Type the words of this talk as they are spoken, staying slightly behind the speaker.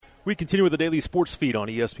We continue with the daily sports feed on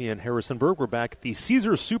ESPN Harrisonburg. We're back at the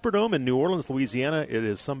Caesars Superdome in New Orleans, Louisiana. It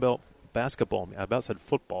is Sunbelt basketball. I about said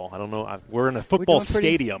football. I don't know. We're in a football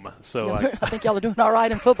stadium. So I think y'all are doing all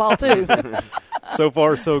right in football, too. So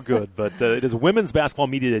far, so good. But it is Women's Basketball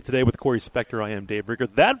Media Day today with Corey Spector. I am Dave Rigger.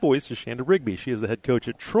 That voice is Shanda Rigby. She is the head coach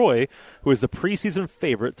at Troy, who is the preseason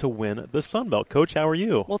favorite to win the Sun Belt. Coach, how are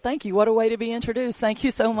you? Well, thank you. What a way to be introduced. Thank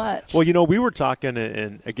you so much. Well, we were talking,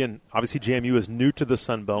 and again, obviously JMU is new to the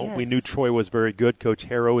Sun Belt. Yes. We knew Troy was very good. Coach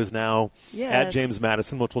Harrow is now at James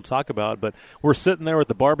Madison, which we'll talk about. But we're sitting there at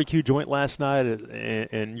the barbecue joint last night,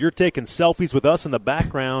 and you're taking selfies with us in the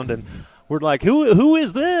background, and we're like, who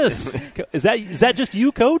is this? Is that just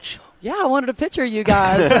you, Coach? Yeah, I wanted a picture of you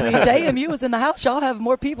guys. I mean, JMU was in the house. Y'all have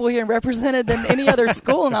more people here represented than any other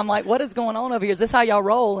school. And I'm like, what is going on over here? Is this how y'all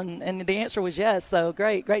roll? And the answer was yes. So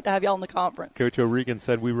great to have y'all in the conference. Coach O'Regan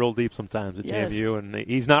said we roll deep sometimes at yes. JMU, and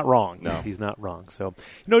he's not wrong. No, he's not wrong. So,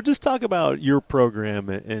 just talk about your program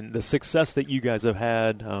and the success that you guys have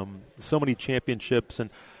had, so many championships. And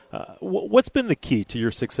what's been the key to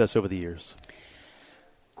your success over the years?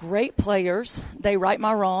 Great players. They right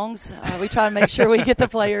my wrongs. We try to make sure we get the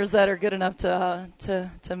players that are good enough to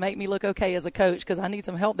make me look okay as a coach, because I need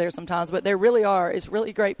some help there sometimes. But there really are. It's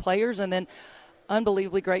really great players, and then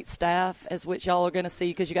unbelievably great staff, as which y'all are going to see,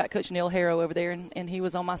 because you got Coach Neil Harrow over there, and he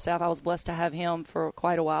was on my staff. I was blessed to have him for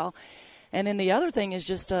quite a while. And then the other thing is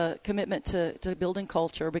just a commitment to building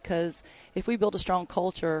culture, because if we build a strong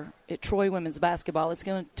culture at Troy women's basketball, it's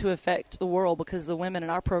going to affect the world, because the women in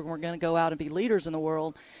our program are going to go out and be leaders in the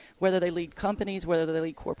world, whether they lead companies, whether they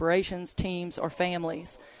lead corporations, teams, or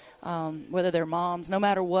families, whether they're moms. No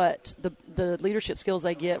matter what, the leadership skills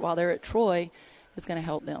they get while they're at Troy is going to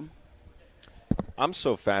help them. I'm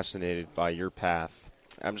so fascinated by your path.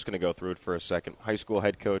 I'm just going to go through it for a second. High school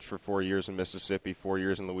head coach for 4 years in Mississippi, 4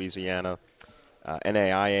 years in Louisiana,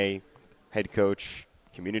 NAIA head coach,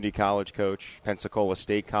 community college coach, Pensacola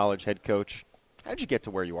State College head coach. How did you get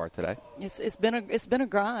to where you are today? It's been a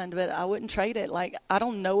grind, but I wouldn't trade it. Like, I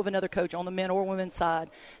don't know of another coach on the men or women's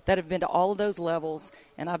side that have been to all of those levels,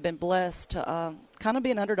 and I've been blessed to kind of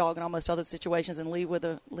be an underdog in almost other situations and leave with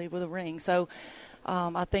a ring. So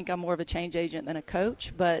I think I'm more of a change agent than a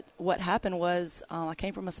coach. But what happened was I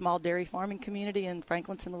came from a small dairy farming community in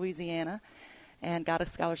Franklinton, Louisiana, and got a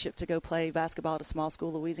scholarship to go play basketball at a small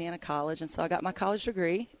school, Louisiana College. And so I got my college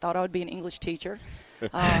degree, thought I would be an English teacher.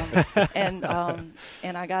 And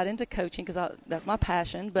I got into coaching because that's my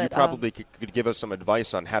passion. But you probably could give us some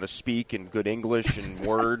advice on how to speak in good English and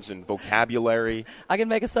words and vocabulary. I can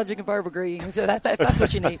make a subject and verb agree. That's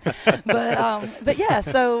what you need. But yeah.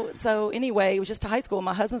 So anyway, it was just a high school.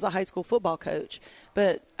 My husband's a high school football coach,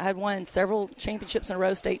 but I had won several championships in a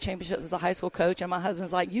row, state championships as a high school coach. And my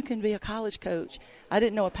husband's like, "You can be a college coach." I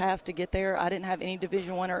didn't know a path to get there. I didn't have any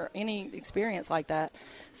Division I or any experience like that.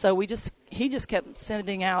 So he just kept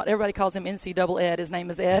sending out. Everybody calls him NC Ed. His name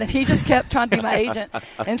is Ed, and he just kept trying to be my agent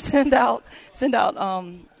and send out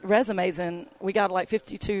resumes. And we got like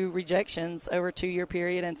 52 rejections over a 2-year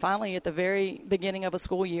period. And finally, at the very beginning of a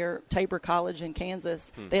school year, Tabor College in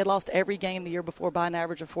Kansas, they had lost every game the year before by an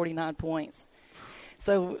average of 49 points.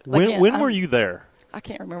 So when were you there? I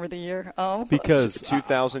can't remember the year. Because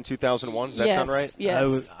 2000, 2001, does that sound right?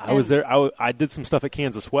 Yes. I was there. I did some stuff at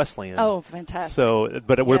Kansas Wesleyan. Oh, fantastic. So,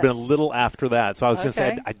 but it would have been a little after that. So I was going to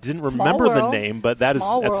say, I didn't remember the name, but that's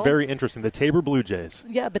very interesting. The Tabor Blue Jays.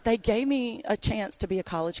 Yeah, but they gave me a chance to be a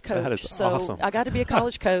college coach. That is awesome. I got to be a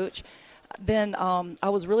college coach. Then I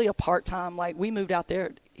was really a part-time. Like, we moved out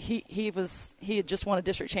there. He had just won a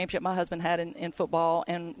district championship my husband had in football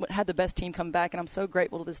and had the best team come back, and I'm so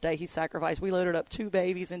grateful to this day he sacrificed. We loaded up 2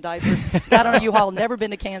 babies in diapers, got on a U-Haul, never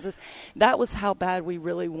been to Kansas. That was how bad we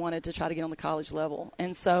really wanted to try to get on the college level.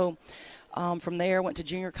 And so from there, I went to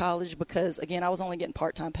junior college because, again, I was only getting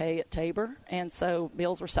part-time pay at Tabor, and so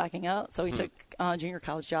bills were sacking up. So we took junior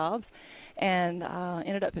college jobs and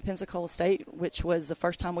ended up at Pensacola State, which was the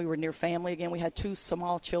first time we were near family. Again, we had 2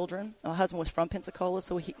 small children. My husband was from Pensacola,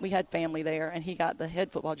 so we had family there, and he got the head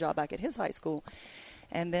football job back at his high school.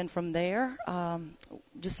 And then from there,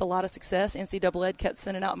 just a lot of success. NC Ed kept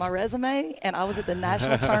sending out my resume, and I was at the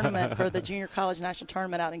national tournament for the junior college national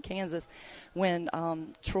tournament out in Kansas when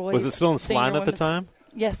Troy's was it still in Slime at the time?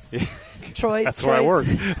 Yes. Troy's. That's where I worked.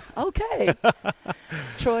 Okay.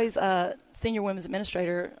 Troy's senior women's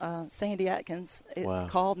administrator, Sandy Atkins,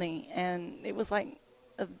 called me, and it was like,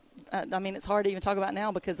 it's hard to even talk about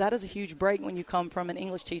now because that is a huge break when you come from an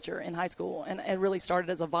English teacher in high school, and it really started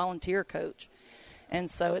as a volunteer coach. And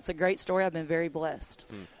so it's a great story. I've been very blessed.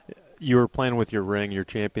 You were playing with your ring, your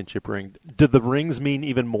championship ring. Did the rings mean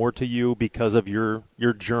even more to you because of your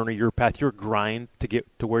journey, your path, your grind to get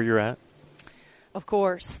to where you're at? Of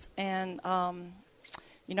course. And, I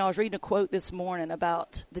was reading a quote this morning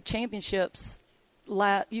about the championships.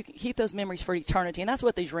 You can keep those memories for eternity, and that's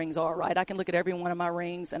what these rings are, right? I can look at every one of my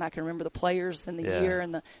rings, and I can remember the players and the year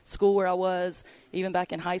and the school where I was, even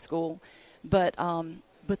back in high school. But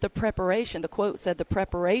the preparation, the quote said, the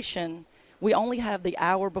preparation, we only have the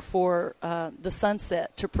hour before the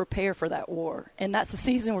sunset to prepare for that war, and that's the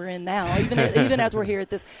season we're in now. Even as we're here at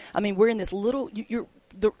this, we're in this little.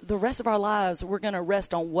 The rest of our lives, we're going to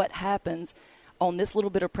rest on what happens on this little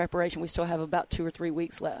bit of preparation. We still have about 2 or 3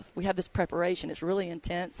 weeks left. We have this preparation. It's really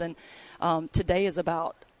intense, and today is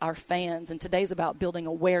about our fans, and today's about building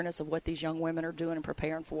awareness of what these young women are doing and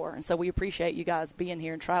preparing for. And so we appreciate you guys being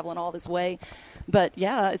here and traveling all this way. But,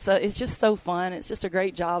 yeah, it's just so fun. It's just a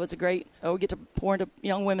great job. It's a great we get to pour into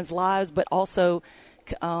young women's lives, but also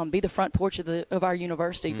be the front porch of our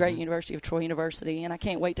university, great University of Troy University. And I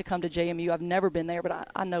can't wait to come to JMU. I've never been there, but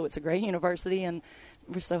I know it's a great university, and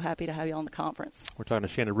we're so happy to have you on the conference. We're talking to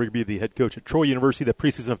Shannon Rigby, the head coach at Troy University, the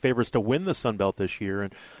preseason favorites to win the Sun Belt this year.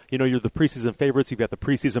 And, you're the preseason favorites. You've got the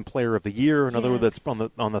preseason player of the year, another one that's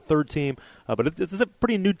on the third team. But it's a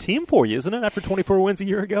pretty new team for you, isn't it, after 24 wins a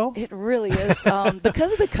year ago? It really is.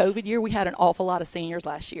 Because of the COVID year, we had an awful lot of seniors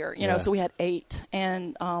last year, so we had 8.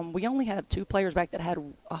 And we only had 2 players back that had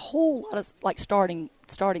a whole lot of,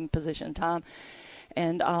 starting position time.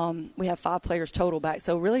 And we have 5 players total back.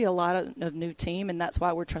 So really a lot of new team, and that's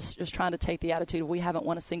why we're just trying to take the attitude of we haven't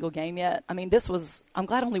won a single game yet. I'm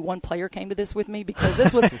glad only one player came to this with me, because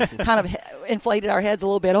this was kind of inflated our heads a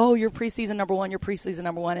little bit. Oh, you're preseason number 1, you're preseason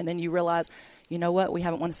number 1. And then you realize, you know what, we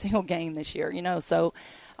haven't won a single game this year, So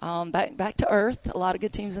back to earth. A lot of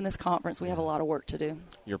good teams in this conference. We have a lot of work to do.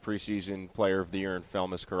 Your preseason player of the year in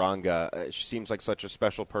Felmis Karanga. She seems like such a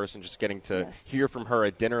special person. Just getting to hear from her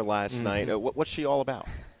at dinner last night. What's she all about?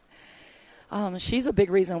 She's a big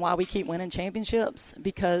reason why we keep winning championships,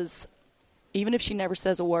 because even if she never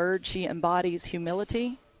says a word, she embodies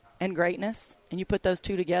humility and greatness. And you put those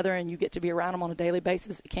two together and you get to be around them on a daily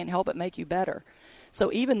basis, it can't help but make you better. So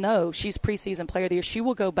even though she's preseason player of the year, she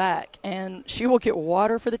will go back and she will get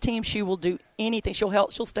water for the team. She will do anything. She'll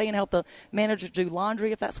stay and help the manager do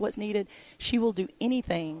laundry if that's what's needed. She will do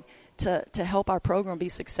anything to help our program be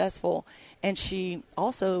successful. And she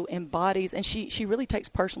also embodies, and she really takes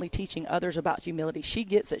personally teaching others about humility. She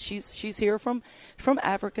gets it. She's here from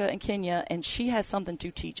Africa and Kenya, and she has something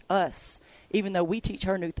to teach us. Even though we teach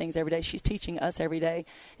her new things every day, she's teaching us every day.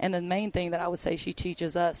 And the main thing that I would say she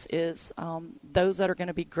teaches us is those that are going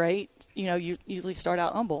to be great, you usually start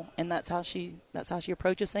out humble, and that's how she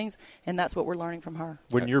approaches things, and that's what we're learning from her.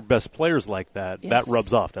 When your best players like that, that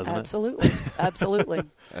rubs off, doesn't Absolutely. it? Absolutely.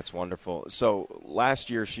 That's wonderful. So last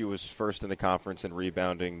year she was first in the conference in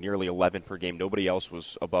rebounding, nearly 11 per game. Nobody else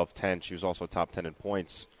was above 10. She was also top 10 in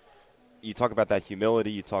points. You talk about that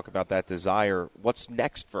humility. You talk about that desire. What's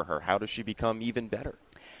next for her? How does she become even better?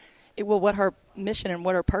 What her mission and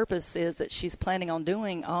what her purpose is that she's planning on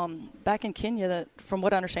doing. Back in Kenya, from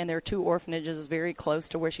what I understand, there are 2 orphanages very close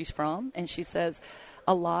to where she's from. And she says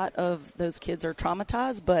a lot of those kids are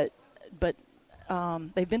traumatized, but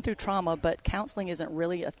they've been through trauma, but counseling isn't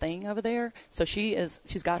really a thing over there. So she's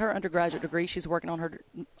got her undergraduate degree. She's working on her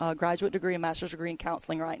graduate degree and master's degree in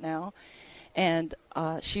counseling right now. And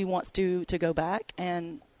she wants to go back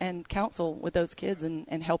and counsel with those kids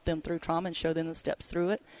and help them through trauma and show them the steps through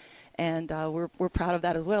it. And we're proud of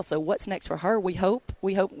that as well. So what's next for her? We hope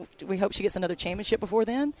she gets another championship before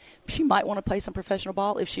then. She might want to play some professional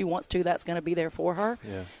ball. If she wants to, that's going to be there for her.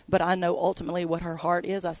 Yeah. But I know ultimately what her heart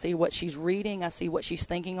is. I see what she's reading. I see what she's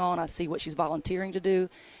thinking on. I see what she's volunteering to do.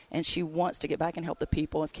 And she wants to get back and help the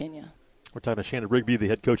people of Kenya. We're talking to Shannon Rigby, the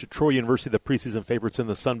head coach at Troy University, the preseason favorites in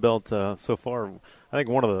the Sun Belt so far. I think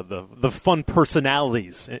one of the fun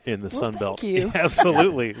personalities in the Sun Belt. Thank you. Yeah,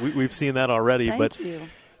 absolutely. We've seen that already. Thank you.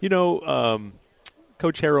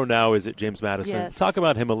 Coach Harrow now is at James Madison. Yes. Talk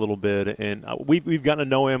about him a little bit. And we've gotten to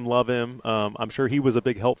know him, love him. I'm sure he was a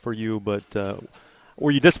big help for you, but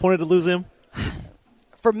were you disappointed to lose him?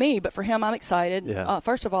 For me, but for him, I'm excited. Yeah.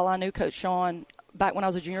 First of all, I knew Coach Sean back when I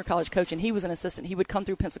was a junior college coach, and he was an assistant. He would come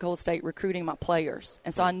through Pensacola State recruiting my players.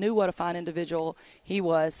 And so I knew what a fine individual he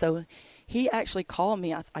was. So he actually called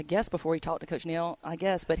me, I guess, before he talked to Coach Neal,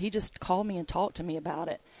 but he just called me and talked to me about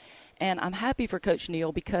it. And I'm happy for Coach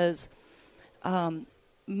Neal because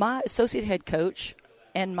my associate head coach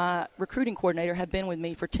and my recruiting coordinator have been with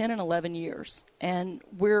me for 10 and 11 years. And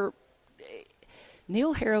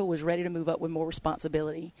Neil Harrow was ready to move up with more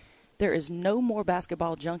responsibility. there is no more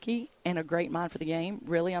basketball junkie and a great mind for the game.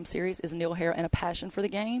 Really, I'm serious, is Neil Harrow, and a passion for the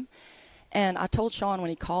game. And I told Sean when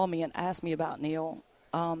he called me and asked me about Neil,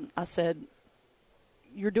 I said,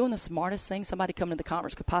 you're doing the smartest thing somebody coming to the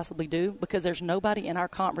conference could possibly do, because there's nobody in our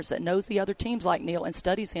conference that knows the other teams like Neil and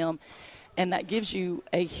studies him, and that gives you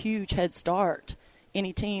a huge head start.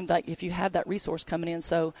 Any team, like if you have that resource coming in.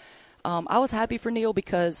 So I was happy for Neil,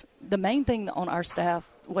 because the main thing on our staff,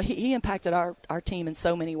 well, he impacted our team in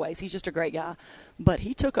so many ways. He's just a great guy. But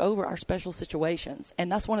he took over our special situations. And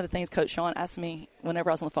that's one of the things Coach Sean asked me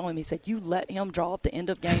whenever I was on the phone with him. He said, you let him draw up the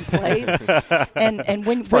end-of-game plays. and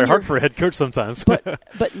when, it's probably hard for a head coach sometimes.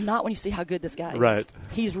 but not when you see how good this guy is. Right.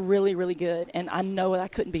 He's really, really good. And I know I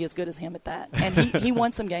couldn't be as good as him at that. And he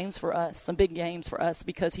won some games for us, some big games for us,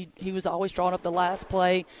 because he was always drawing up the last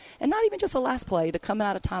play. And not even just the last play, the coming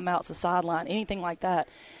out of timeouts, the sideline, anything like that.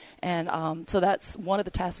 And so that's one of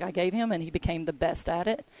the tasks I gave him, and he became the best at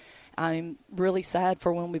it. I'm really sad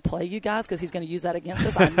for when we play you guys, because he's going to use that against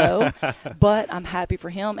us, I know. But I'm happy for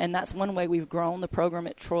him, and that's one way we've grown the program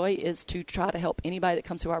at Troy, is to try to help anybody that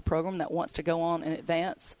comes through our program that wants to go on and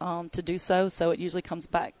advance to do so. So it usually comes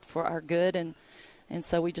back for our good, and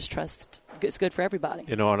so we just trust it's good for everybody.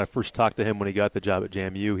 You know, when I first talked to him when he got the job at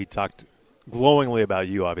JMU, he talked glowingly about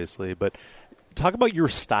you, obviously, but talk about your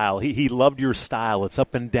style. He loved your style. It's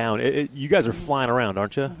up and down. You guys are flying around,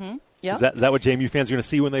 aren't you? Mm-hmm. Yep. Is that what JMU fans are going to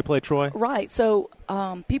see when they play Troy? Right. So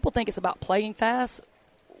people think it's about playing fast.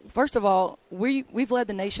 First of all, we've led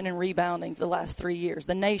the nation in rebounding for the last 3 years.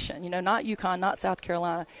 The nation, not UConn, not South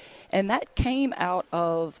Carolina. And that came out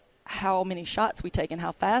of how many shots we take and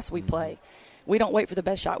how fast we play. We don't wait for the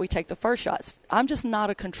best shot. We take the first shots. I'm just not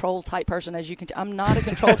a control type person, as you can I'm not a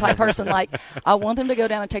control type person. Like, I want them to go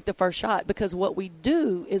down and take the first shot, because what we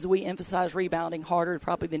do is we emphasize rebounding harder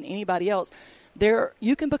probably than anybody else.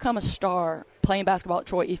 You can become a star playing basketball at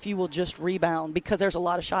Troy if you will just rebound, because there's a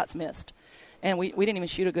lot of shots missed. And we didn't even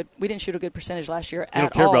shoot a good percentage last year at all. You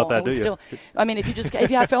don't care about that, do you?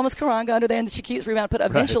 If you had Felmus Karanga under there and she keeps rebounding, but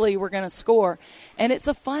eventually we're going to score. And it's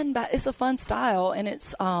a fun style, and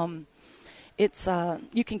it's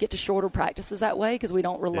you can get to shorter practices that way, because we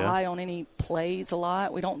don't rely on any plays a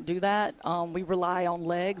lot. We don't do that. We rely on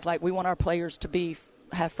legs. Like, we want our players to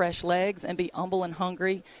have fresh legs and be humble and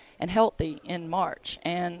hungry and healthy in March.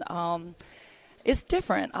 And it's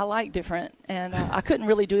different. I like different, and I couldn't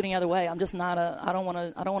really do it any other way. I'm just not I don't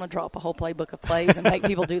want to drop a whole playbook of plays and make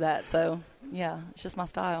people do that. So yeah, it's just my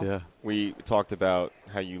style. Yeah. We talked about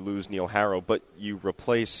how you lose Neil Harrow, but you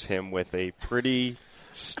replace him with a pretty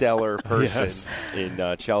stellar person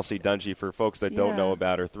in Chelsea Dungy. For folks that don't know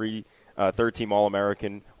about her, third-team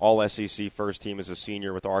All-American, All-SEC first team as a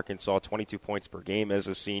senior with Arkansas, 22 points per game as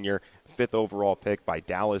a senior, 5th overall pick by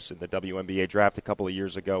Dallas in the WNBA draft a couple of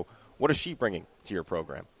years ago. What is she bringing to your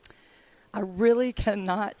program? I really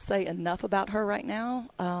cannot say enough about her right now.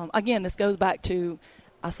 Again, this goes back to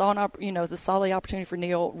I saw the opportunity for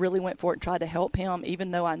Neil, really went for it and tried to help him,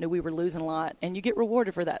 even though I knew we were losing a lot. And you get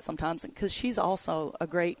rewarded for that sometimes, because she's also a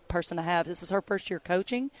great person to have. This is her first year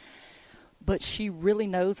coaching, but she really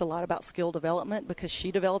knows a lot about skill development, because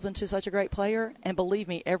she developed into such a great player. And believe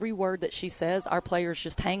me, every word that she says, our players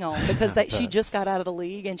just hang on, because she just got out of the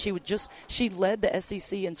league, and she led the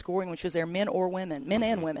SEC in scoring, which was there men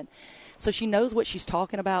and women. So she knows what she's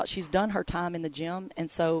talking about. She's done her time in the gym,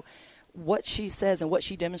 and so what she says and what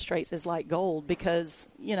she demonstrates is like gold, because,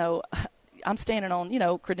 I'm standing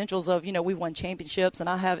on, credentials of, we've won championships and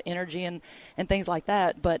I have energy and things like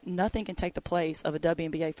that, but nothing can take the place of a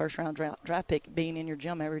WNBA first-round draft pick being in your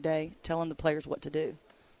gym every day telling the players what to do.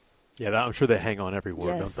 Yeah, I'm sure they hang on every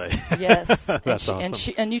word, don't they? Yes. That's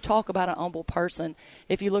awesome. And you talk about an humble person.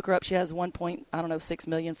 If you look her up, she has 6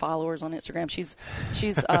 million followers on Instagram. She's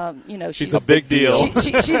she's a big deal.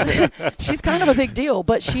 She's kind of a big deal,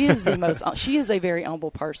 but she is a very humble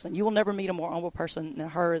person. You will never meet a more humble person than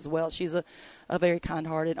her as well. She's a very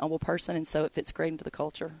kind-hearted, humble person, and so it fits great into the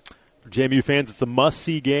culture. For JMU fans, it's a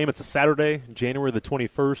must-see game. It's a Saturday, January the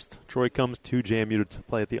 21st. Troy comes to JMU to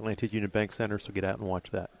play at the Atlantic Union Bank Center, so get out and watch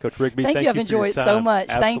that. Coach Rigby, thank you. I've enjoyed it so much.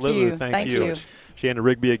 Absolutely. Thank you. Shannon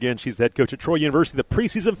Rigby again. She's the head coach at Troy University. The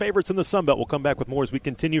preseason favorites in the Sun Belt. We'll come back with more as we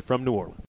continue from New Orleans.